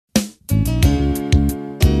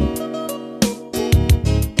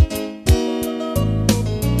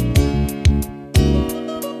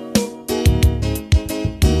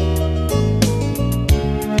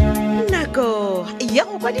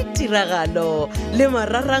wa ditiragalo le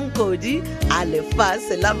mararankodi a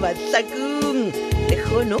lefase la Mahlakung. Le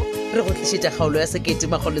kgono re go tlišetša kgaolo ya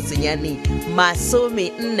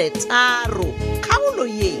 1943. Kgaolo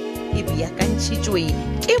ye e beakantšhitšwe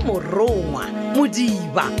ke morongwa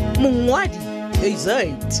Modiba mongwadi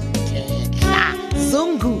Ezite Kekla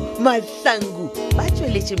Zungu Mahlangu ba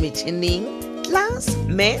tšweletše metšhineng Class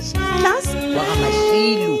Mesh Class wa ga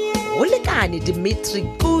Mashilu go lekane Dimitri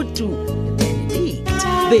Kutu Benedict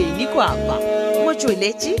Beni Kwapa mo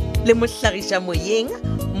tšweletše le mohlagiša moyeng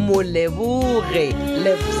Moleboge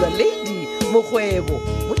Lebzaledi Mokgwebo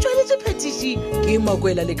mo tšweletše phetiši ke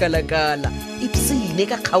Makwela Lekalakala ipsine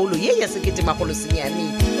ka kgaolo ye ya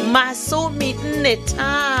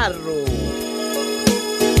 1943.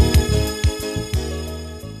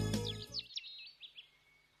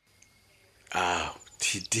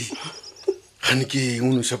 Titi. Gaan ke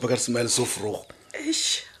eng o no shapa ka smile so vroeg?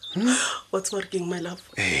 Eish. What's working, my love?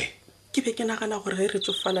 Ke be ke nagana gore re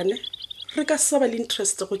tsofalane. Re ka saba le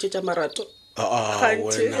interest go tšetša marato.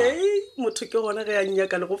 Wena. Hey, motho ke gona ge a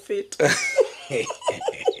nnyaka le go feta.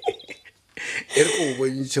 E re ko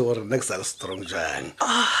bontšhe gore next are strong jang.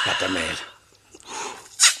 Batamela.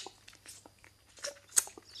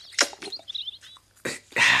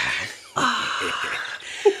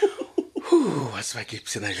 Wa tseba ke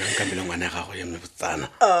ipsena jang ka mbele ngwana ga go ye mebotsana.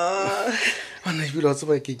 Bana ebile wa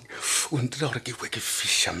tseba ke o ntira gore ke bue ke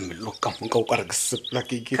fisha mmelo ka monka o ka re ke sepla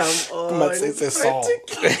ke matsetse so.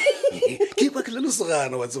 Ke bua ke le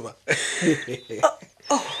losogana wa tseba.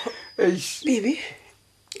 Baby,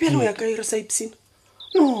 bjale o ya ka ire sa ipsina?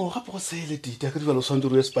 No, gape go sele tita ka dibalo swantse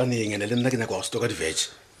re Spaneng ene le nna ke nyaka go stoka di-veg.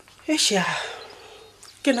 Esha,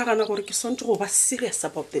 ke nagana gore ke swantse go ba serious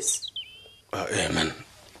about this. Man,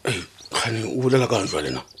 gane o bolela ka njwa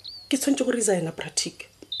lena? Ke swantse go resigna pratic.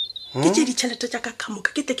 Ke tše ditšhelete tša ka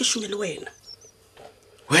kamoka ke tle ke šome le wena.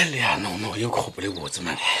 Well, ya no, ye go gopole botse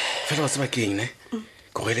man. Fela wa tseba ke eng ne?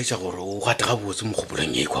 Ke go eletša gore o gate ga botse mo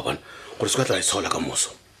gopoleng ye kwa bona gore se ka tla itshola ka moso.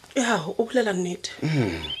 Ya, o bolela nnete.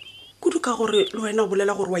 Kudu ka gore le wena o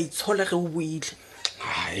bolela gore wa itshola ge o buile.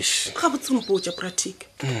 Aish. Ga botse mpotse pratic.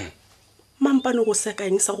 Mampane go seka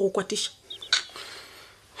eng sa go kwatiša?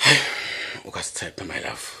 O ka se tshepe my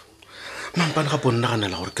love. Mampane ga ponna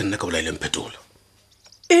ganela gore ke nne ka bolaileng phetola.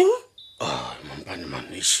 Eng? Mampane man,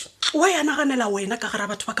 ish. Wa ya naganela wena ka gara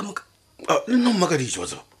batho ba ka moka? Le nna mma ka dijo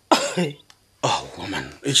tseba.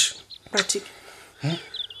 Man, ish. Pratic.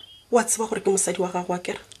 Wa tseba gore ke mosadi wa gago wa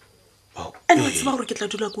kera? And wa tseba gore ke tla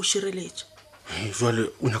dula ko šireletša? Jwale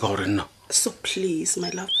o nyaka gore nna? So please, my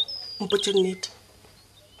love, mpotše nnete.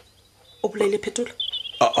 O bolaile phetola?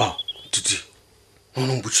 Titi. O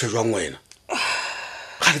no mpotšiša jwang wena?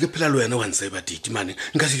 Ga ke phela le wena wa ntseba titi mane,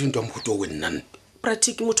 nka se dintwa mohuto o wena.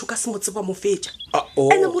 Pratic motho ka se mo tseba mo fetša.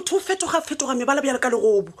 Ene motho o fetoga mebala bjale ka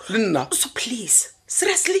legobo. Le nna? So please,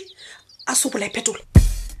 seriously, a se o bolae phetola.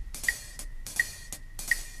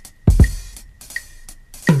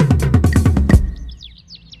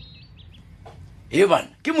 Evan,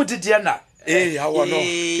 ke motitiana. Hawa no,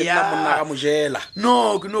 ke nna monna ga mojela.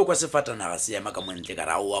 No, ke no kwa sefatanaga se ema ka montle ka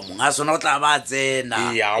ra o monga sona o tla ba tsena.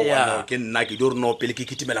 Hawa no, ke nna ke do re no pele ke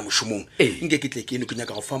kitimela moshomong. Nke ke tle ke ene ke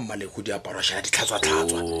nyaka go fa mmale go di aparo sha ditlhatswa.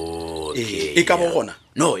 E ka bo gona?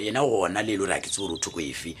 No, yena gona le lo ra ke tsoro thoko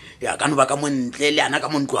efe. Ya ka no ba ka montle le ana ka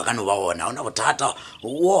montlo wa ka no ba gona. Ona bothata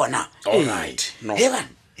wona. All right. No. Evan,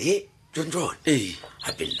 John.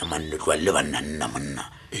 A pele man le twa le banna nna monna.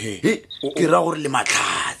 Ke ra gore le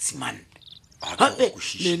matlhatsi man. Hape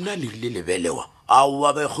le nna le lebelewa a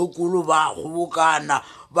wa be khokolo ba go bokana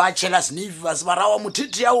ba tshela sniffers ba rawa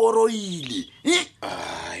mothiti ya oroile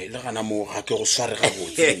le gana mo ga ke go sware ga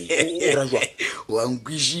botse o ra jwa wa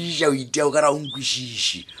nkwishisha o itea o ka ra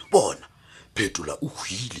nkwishishi bona phetola o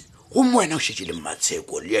hwile go mwena o shetse le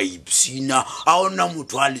matsheko le ya ipsina a ona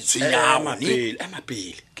motho a le tshwenya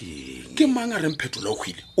mapele ke manga re mphetola o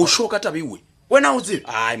hwile o shoka tabewe wena o tsebe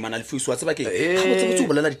ai mana le fuiswa tseba ke ga botse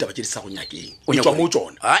bolela ditaba tse di sa go nyakeng o tswa mo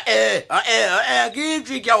tsona ke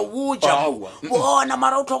tse ke a botsa bona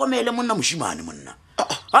mara o tlhokomele monna moshimane monna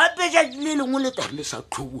gape ja le lengwe le tare le sa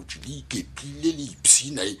tlhobotse le iketlile le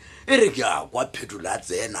ipsina e re ke a kwa phetola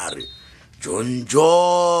tsena re John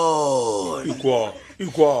Ikwa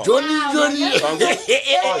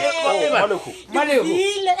Mahlakung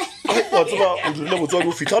wa tseba o dule botswa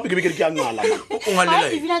o fitla be ke a ngala o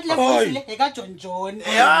ngalela John.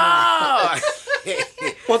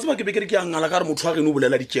 wa tseba ke be ke re ke a ngala ka re motho wa geno o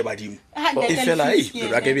bolela ditšee badimo e fela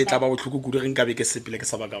pelo ya ke be tla ba botlhoko kudu ge nka be ke sepele ke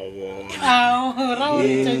sa ba ka go bona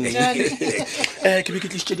ke be ke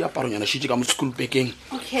tlisitše diaparonyana šitše ka mo school pekeng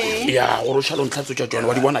ya gore o šale ntlhatso tša tsone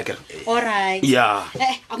wa di bona kere ya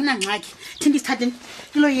a kuna ngxaki thindi sithatheni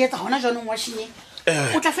ke lo yetsa gona jwanong wa shinye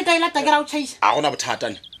o tla feta e lata ke ra o chaisa a gona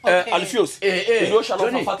bothatane alfios yo šala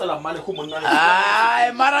o fafatela mmale go monna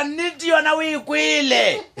ai mara nnete yona o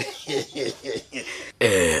ikwele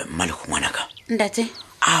Mahlakung ngwanaka ntate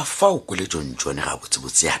a fa o kwele tšontšone ga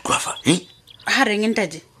botsebotse ya tloafa ga reng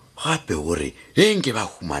ntate gape gore nke ba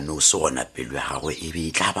humane o se gona pelo ya gagwe e be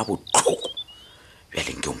e tla ba botlhoko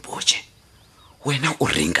bjaleng ke mpotse wena o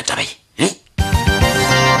reng ka tabae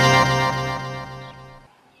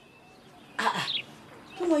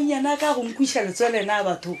ke moanyana ka go nkwiša letswelena a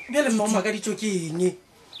batho bjale mmama ka ditso ke eng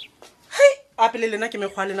hei apele lena ke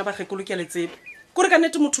mekgwa lena bagekolo ke a letsebe kore ka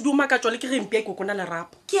nnete motho di o makatswa le ke ge mpia kokona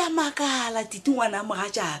lerapo ke a makala titi ngwana moga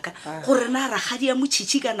jaaka gore na ragadi ya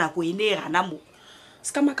motšhitšhi ka nako e ne e gana mo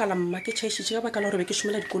se ka makala mma ke tšhaišitše ka baka la gore be ke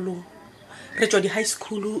šomela dikolong re tswa di-high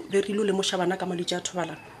school be re ilo le mošabana ka malwetse a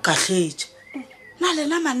thobalana ka tletse na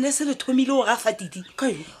lena manne se le thomile o gafa titi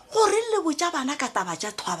gore le botja bana ka taba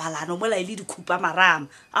tša thobalano mola e le dikhupa marama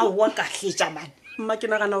a oa ka tletša mane mma ke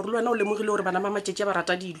nagana gore le wena o lemogile gore bana ba matšetše ba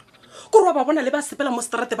rata dilo kore wa ba bona le ba sepela mo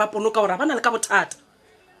strate ba pono ka gore ba na le ka bothata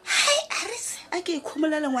hai ares a ke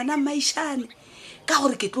ikhomolele ngwana mmaišane ka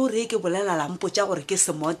gore ke tlo ree ke bolela lampotša gore ke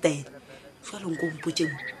semotele jwalong ko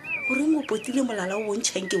mpotšeng goreng o potile molala o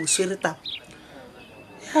bontšhang ke o swere taba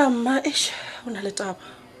ya mma o na le taba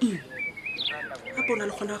gape o na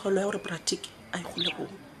le kgonagalo ya gore pratic a ikgole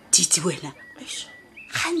bong titi wena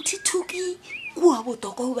gantsi thuki kua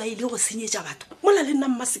botoko o ba ile go senyetša batho mola le nna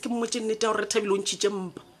mma se ke mmotse nnete ya gore re thabile o ntšhitše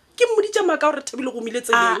mpa ke mmoditša maaka gore re thabile go mile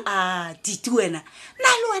tseleng titi wena na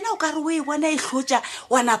le wena o ka re o e bona e hlotša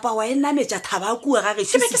wa napa wa e nametša thaba kua ga ke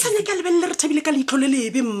be ke sa nyaka lebelele re thabile ka leitlho le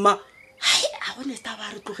lebe mma hai a gone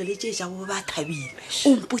taba re tlogeletse ja bo ba thabile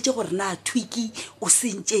o mpotse gore na twiki o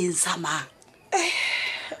sentšeng sa mang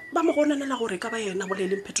ba mo gonanela gore ka ba yena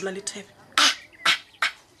boleleng phetola lethebe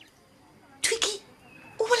twiki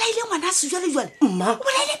o bolaile ngwana se jwale mma o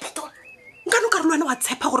bolaile phetola nkano ka re le wena wa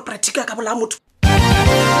tshepa gore pratica ka bolaya motho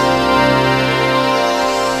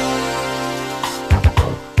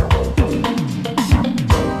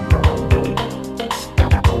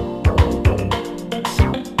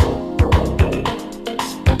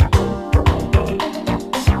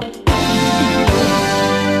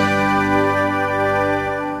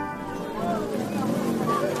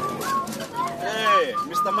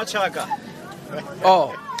Chaka.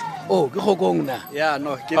 Oh, ke kgokong na Ya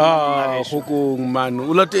no ke kgokong man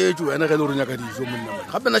o latetse wena ge le gore nyaka dijo monna man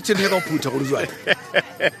gape na tšheleng ya ka go phutha gore jwale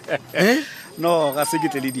no ga se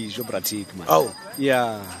ke tle le dijo pratic man ao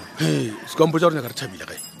ya se ka mpotsa gore nyaka re thabile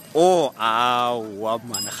gae awa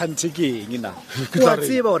man gantse ke eng na wa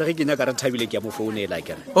tseba gore ge ke nyaka re thabile ke ya mo founela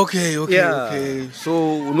kere okay so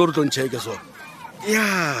o no re tlo ntšheke so ya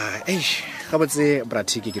ga botse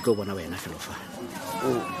pratic ke tlo bona wena felofa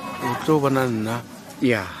o tlo bona nna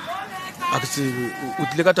ya a ke se o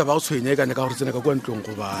tlile ka taba go tshwenya ka ne ka gore tsena ka kwa ntlong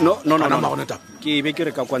go ba no magone taba ke be ke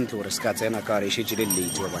re ka kwa ntle gore se ka tsena ka re šetse le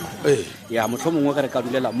late wa bona ya motlho mongwe ka re ka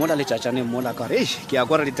dulela mola le tšatšane mola ka re ke ya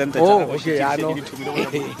kwa re ditente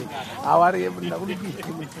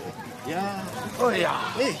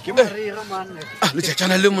le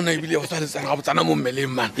tšatšana le mona ebile go sa letsana ga botsana mo mmeleng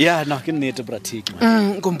man ya no ke nnete pratic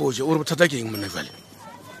kompoje o re bothata ke eng mona jale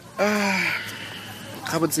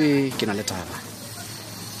ga botse ke na le taba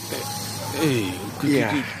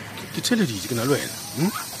ke theleditse ke na le wena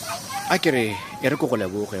a kere e re ko go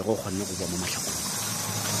leboge go kgonne go ba mo Mahlakung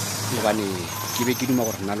gobane ke be ke duma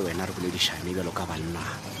gore nna le wena re boledišane bjalo ka banna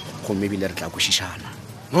gomme ebile re tla kwešišana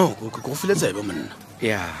go file tsebe monna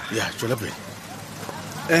ya tswela pele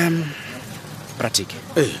pratic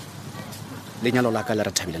lenyalo la ka le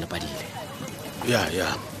re thabile le padile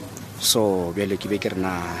so bjale ke be ke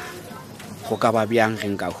rena go ka ba bjang ge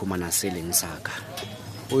nka humana se leng sa ka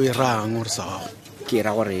o e rang gore sa gago ke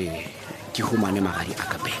ra gore ke humane magadi a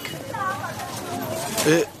ka beka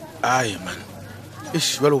ai man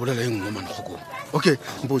bjale o bolela e nngwe man kgokong okay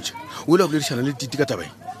mpotse o ile a boledišana le titi ka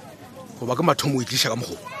tabae goba ke mathomo o itliša ka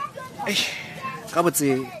mogogo ga botse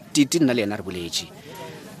titi nna le ena re boletše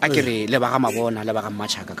a kere le ba ga mabona le ba ga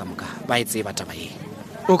mmatšhaka ka moka ba e tseba taba eng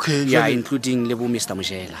ya including le bo Mr.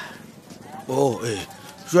 Mojela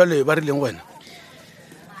jwale ba rileng wena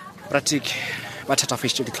pratic ba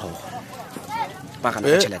thatafešitše ditlhogo ba gana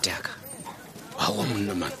ka tšhelete yaka awa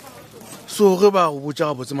monna man so ge ba go botsa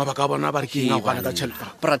ga botse mabaka a bona ba re ke eng a go gana ka tšhelete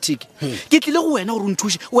Pratik ke tlile go wena gore o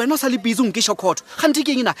nthuse wena o sa le busy nke shokotho gante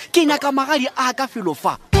ke eng na ke nyaka magadi a ka felo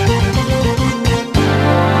fa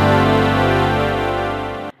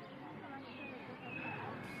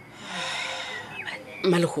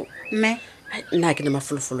Mahlakung mme nna ke ne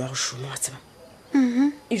mafolofolo a go šoma wa tseba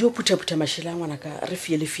e dio phutha mašhela a ngwana ka re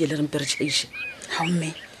fiele re mpe re tšhaiše ga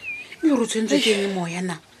mme le gore o tshwanetswe ke eng moya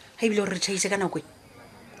na ga ebile gore re tšhaise ka nako e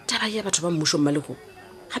taba ya batho ba mmušo Mahlakung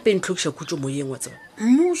gape ntlhokiša khutso moyeng wa tseba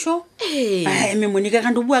mmušo mme monika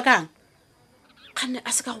gante o bua kang kgane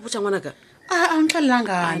a se ka go botsa ngwana ka a ntlhalelang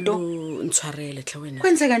kanto ntshwarele tlhe wena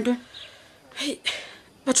kwentse kanto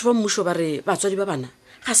batho ba mmušo ba re batswadi ba bana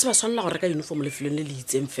ga se ba tshwanela go reka uniform lefelong le le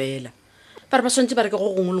itseng fela ba re ba tshwanetse ba reke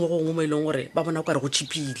go gongwe le go gongwe mo e leng gore ba bona o ka re go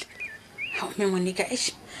cheapile mme monika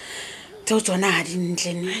tseo tsona ga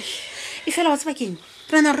dintlene e fela wa tseba keng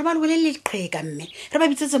re na re ba lebole leqheka mme re ba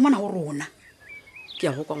bitsetse mona go rona ke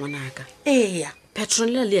ya go kwa ngwanaka eya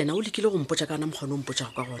Petronella le yena o lekile go mpotsa kana mokgone o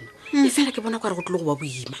mpotsa go ka gona e fela ke bona o ka re go tlile go ba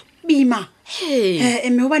boima bima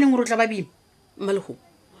mme o baneng gore o tla ba bima Mahlakung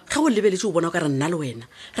ga o lebeletse o bona o ka re nna le wena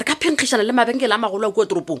re ka phenkgišana le mabenkele a magolo a kua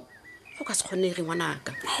toropong go ka se kgonege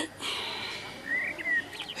ngwanaka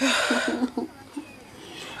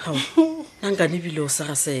nankane ebile o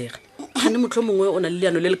segasega gane motlho mongwe o na le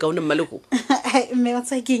leano le le kaone Mahlakung mme wa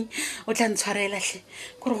tsakeng o tla ntshwarelatlhe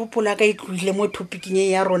kore go pola ka e tloile mo topiking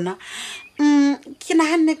e ya rona ke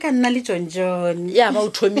naganne ka nna le John ya ba o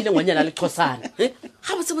thomile ngwanyana le xhosana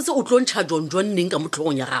ga botsebotse o tlo ntšha John neng ka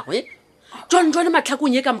motlhogong ya gagwe John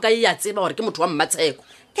Mahlakung e ka moka e ya tseba gore ke motho wa mmatsheko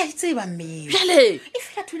ke a itseba mme bjale e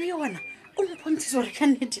fela thule yona o mpontshitse gore ka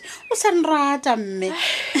nnete o sa nrata mme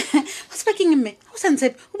go sebakeng mme o sa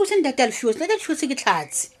ntshepe o botse ntate Alfios ke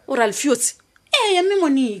tlhatse o re Alfios ya mme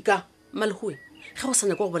Monica Mahlakung ga go sa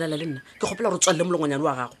nyaka go bolela le nna ke gopola gore o tswalle molongwanyane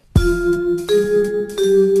wa gago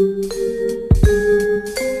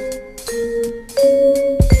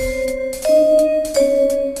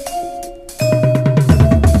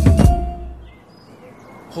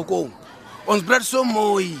Gokong on spread so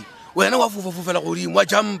moi wena wa fufela godimo wa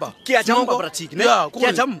jumpa ke a jumpa Pratik ne ke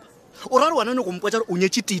a jumpa o ra re wana ne go mpotsa re o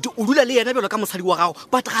nyetse titi o dula le yena belo ka mosadi wa gago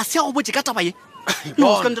but ga se ya go botse ka taba ye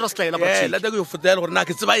no ska ndira style Pratik la go fotela gore na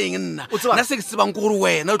ke tseba eng nna nna se ke tsebang go gore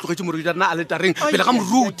wena o tlogetse moruti na a le tareng pele ga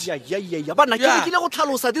moruti ya bana ke kile go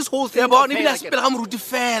tlhalosa this whole thing ya bona ebile se pele ga moruti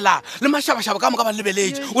fela le mashabashaba ka moka ba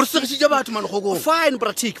lebeletse o re segisitse batho Mahlakung fine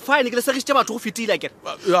Pratik fine ke le segisitse batho go fetile ke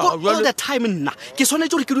all the time nna ke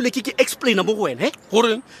sonetse gore ke dule ke explain mo go wena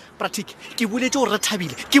gore Pratik ke boletse gore re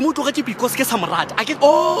thabile ke mo tlogetse because ke sa morata a ke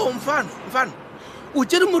mfana o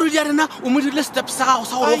tsere morudi ya rena o mo dirile step sa gago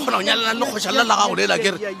sa gore o kgona go nyalana le kgošhala la gago lela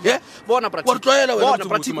kere bona wa re tlwaela wena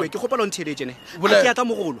Pratik ke gopela o ntheletšene a ke ata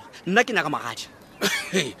mogolo nna ke nyaka magadi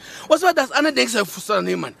wa seba das ana deng sa fusana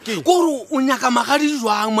ne man ko gore o nyaka magadi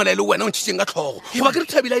jwang mola le wena o ntšhitseng ka tlhogo goba ke re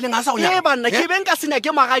thabile ile nga sa go nyaka banna ke beng ka senya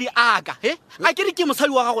ke magadi aka a ke re ke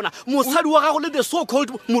mosadi wa gago na mosadi wa gago le the so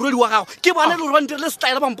called morodi wa gago ke bana le gore ba ntirile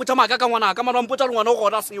style ba mpotsa maka ka ngwana ka mara ba mpotsa le ngwana o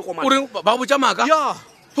gona se go man o re ba botsa maka ya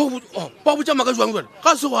ba botsa maka jwang jwale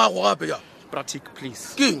ga se go gago gape ja Pratik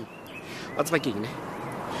please keng a tseba keng ne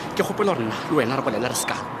ke gopela gore nna le wena re bolela re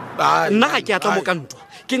ska nna ga ke atla mo ka ntwa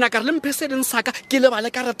ke nyaka re le mphesedeng saka ke lebale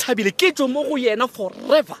ka re thabile ke tswe mo go yena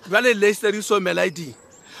forever jwale lesteriso melaiding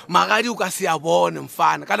magadi o ka se a bone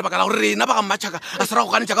mfana ka lebaka la gore rena ba ga mmatšhaka a se ra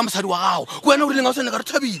go ganetša ka mosadi wa gago ko wena o rileng ga o sene ka re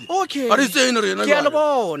thabile a re tsene rena ke a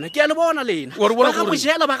le bona lena ba ga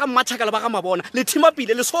bojela ba ga mmatšhaka le ba ga mabona le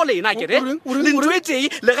thimapile le so lena kere le ntho e tsei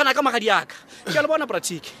le gana ka magadi aka ke a le bona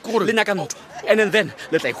Pratik le nyaka ntwa and then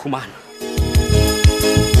le tla ikhumana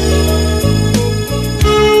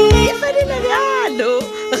bjalo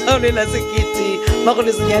kgaolo e la sekete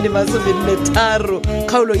magolo senyane masomenne tharo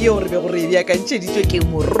kgaolo yeo re be gore e beakantšheditšwe ke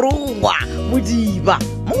morongwa modiba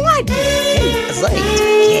mongwadi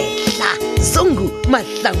ketla zongu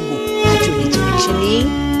mahlangu a tšweletše mekšhineng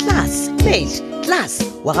class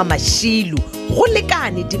wa ga mašilu go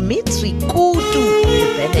lekane Dimitri Kutu le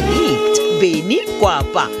Benedict Beni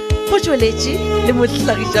Kwapa go tšweletše le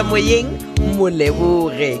mohlagiša moyeng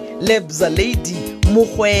Moleboge Lebza Lady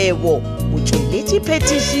Mokgwebo motšweletši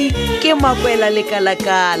phetiši ke Makwela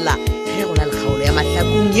Lekalakala ge go na le kgaolo ya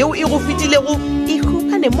Mahlakung yeo e go fetilego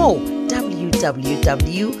ikhumane mo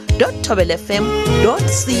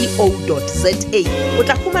www.tobelfm.co.za o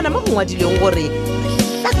tla khumana mo go ngwadileng gore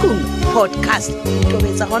Mahlakung podcast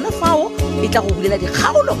tobetsa gona fao e tla go bulela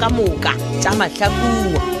dikgaolo ka moka tša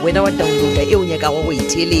Mahlakung wena wa downloada e o nyakago go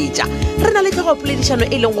itheeletša. Re na le tlhogopoledišano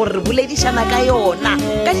e leng gore re boledišana ka yona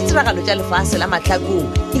ka ditiragalo tša lefase la Mahlakung.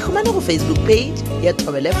 Ikhumane go Facebook page ya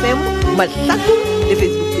Thobel FM Mahlakung le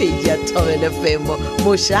Facebook page ya Thobel FM.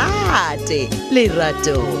 Mošate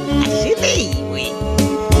Lerato a šhelewe.